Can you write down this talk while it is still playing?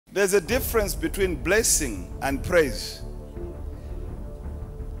There's a difference between blessing and praise.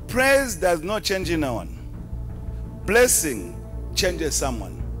 Praise does not change anyone. Blessing changes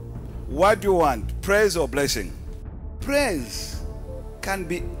someone. What do you want, praise or blessing? Praise can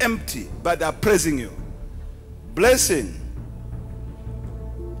be empty, but they're praising you. Blessing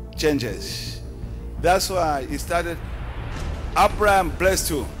changes. That's why he started. Abraham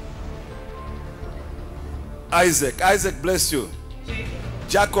blessed you. Isaac blessed you.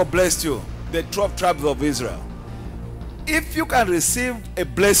 Jacob blessed you. The 12 tribes of Israel. If you can receive a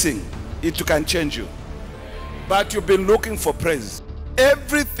blessing, it can change you. But you've been looking for praise.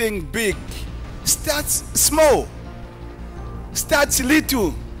 Everything big starts small, starts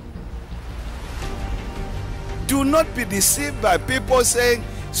little. Do not be deceived by people saying,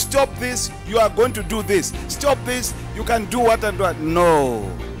 stop this, you are going to do this. Stop this, you can do what and what. No.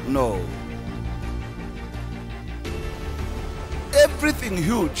 Everything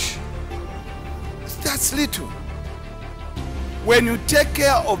huge starts little. When you take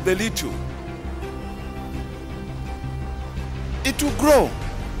care of the little, it will grow.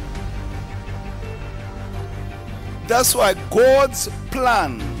 That's why God's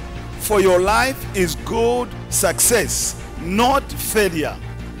plan for your life is good success, not failure.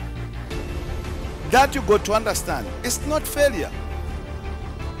 That you got to understand. It's not failure.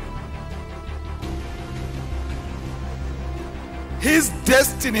 His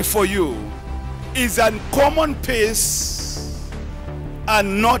destiny for you is uncommon peace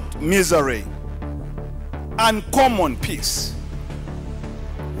and not misery. Uncommon peace.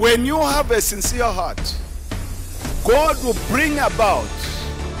 When you have a sincere heart, God will bring about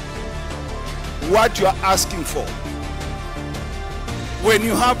what you are asking for. When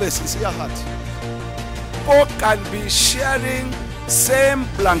you have a sincere heart, people can be sharing same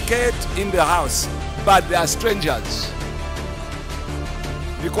blanket in the house, but they are strangers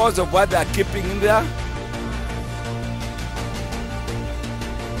because of what they are keeping in there.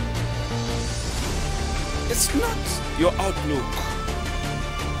 It's not your outlook.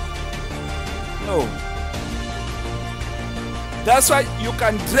 No. That's why you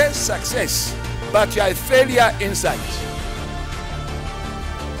can dress success, but you are a failure inside.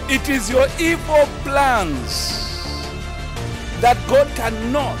 It is your evil plans that God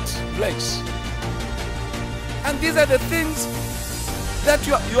cannot bless. And these are the things that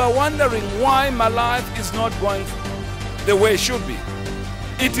you are wondering why my life is not going the way it should be.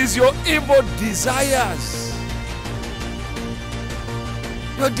 It is your evil desires.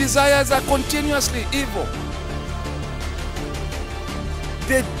 Your desires are continuously evil.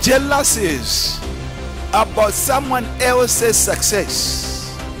 The jealousies about someone else's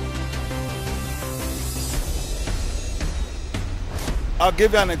success. I'll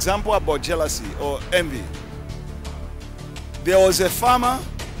give you an example about jealousy or envy. There was a farmer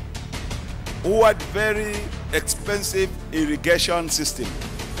who had very expensive irrigation system.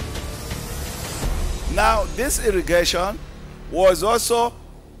 Now, this irrigation was also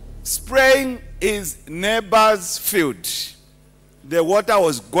spraying his neighbor's field. The water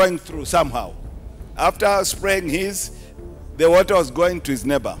was going through somehow. After spraying the water was going to his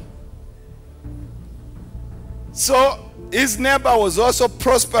neighbor. So his neighbor was also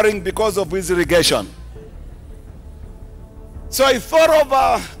prospering because of his irrigation. So he thought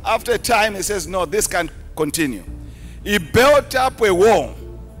over, after a time, he says, no, this can't continue. He built up a wall.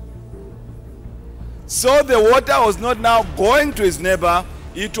 So the water was not now going to his neighbor,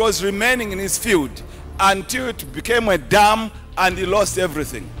 it was remaining in his field until it became a dam and he lost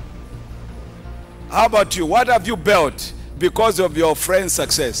everything. How about you? What have you built because of your friend's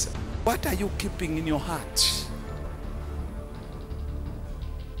success? What are you keeping in your heart?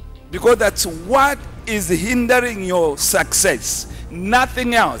 Because that's what is hindering your success.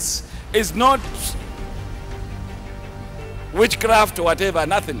 Nothing else. It's not witchcraft or whatever,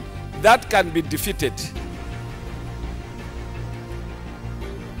 nothing. That can be defeated.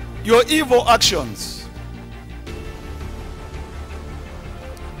 Your evil actions.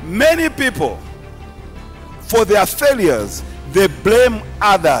 Many people, for their failures, they blame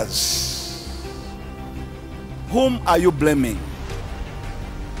others. Whom are you blaming?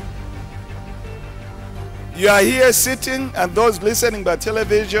 You are here sitting, and those listening by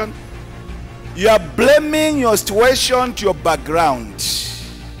television, you are blaming your situation to your background.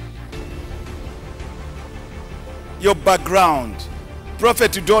 Your background.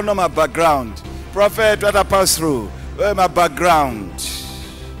 Prophet, you don't know my background. Prophet, what I passed through, my background.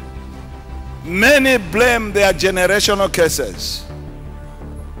 Many blame their generational curses.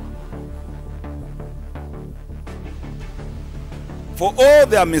 For all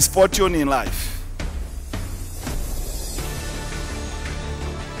their misfortune in life.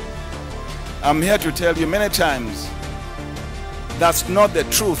 I'm here to tell you many times that's not the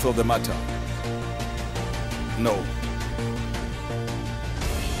truth of the matter. No.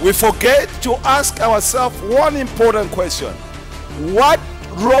 We forget to ask ourselves one important question. What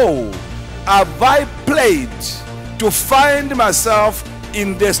role have I played to find myself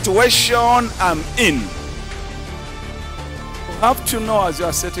in the situation I'm in? You have to know as you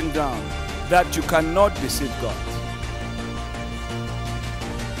are sitting down that you cannot deceive God.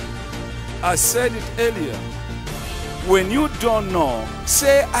 I said it earlier. When you don't know,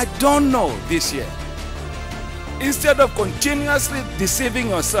 say, I don't know this year. Instead of continuously deceiving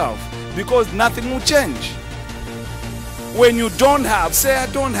yourself, because nothing will change. When you don't have, say, I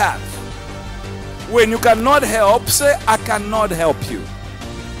don't have. When you cannot help, say, I cannot help you.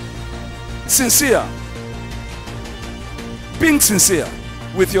 Sincere. Being sincere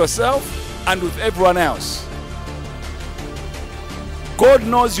with yourself and with everyone else. God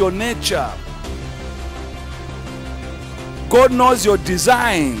knows your nature. God knows your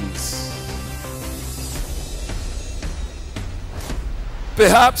designs.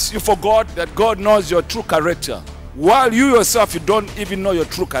 Perhaps you forgot that God knows your true character, while you yourself, you don't even know your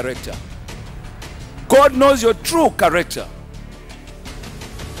true character. God knows your true character.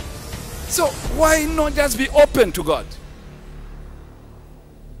 So why not just be open to God?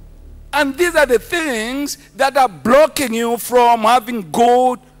 And these are the things that are blocking you from having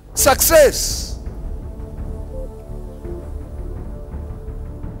good success.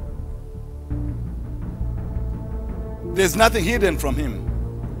 There's nothing hidden from Him.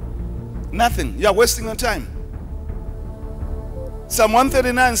 Nothing. You are wasting your time. Psalm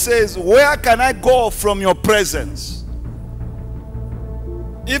 139 says, where can I go from your presence?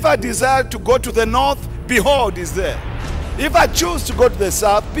 If I desire to go to the north, behold, He's there. If I choose to go to the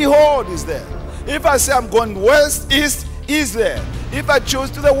south, behold, He's there. If I say I'm going west, east, He's there. If I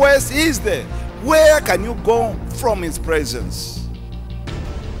choose to the west, He's there. Where can you go from His presence?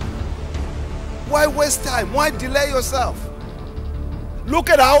 Why waste time? Why delay yourself? Look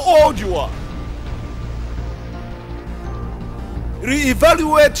at how old you are.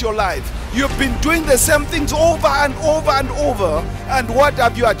 Reevaluate your life. You've been doing the same things over and over and over, and what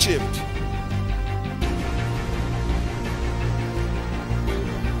have you achieved?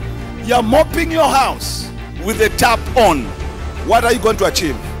 You're mopping your house with the tap on. What are you going to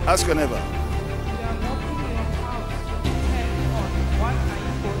achieve? Ask your neighbor. You're mopping your house with the tap on. What are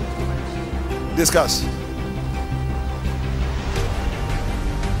you going to achieve? Discuss.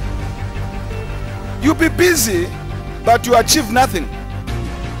 You'll be busy, but you achieve nothing.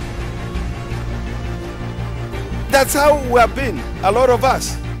 That's how we have been, a lot of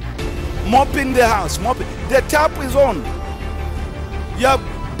us. Mopping the house, mopping. The tap is on. You're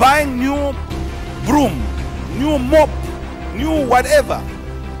buying new broom, new mop, new whatever.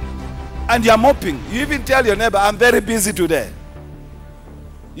 And you're mopping. You even tell your neighbor, I'm very busy today.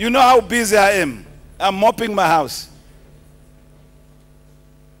 You know how busy I am. I'm mopping my house.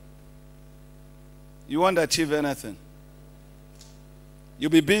 You won't achieve anything. You'll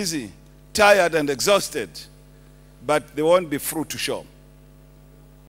be busy, tired and exhausted, but there won't be fruit to show.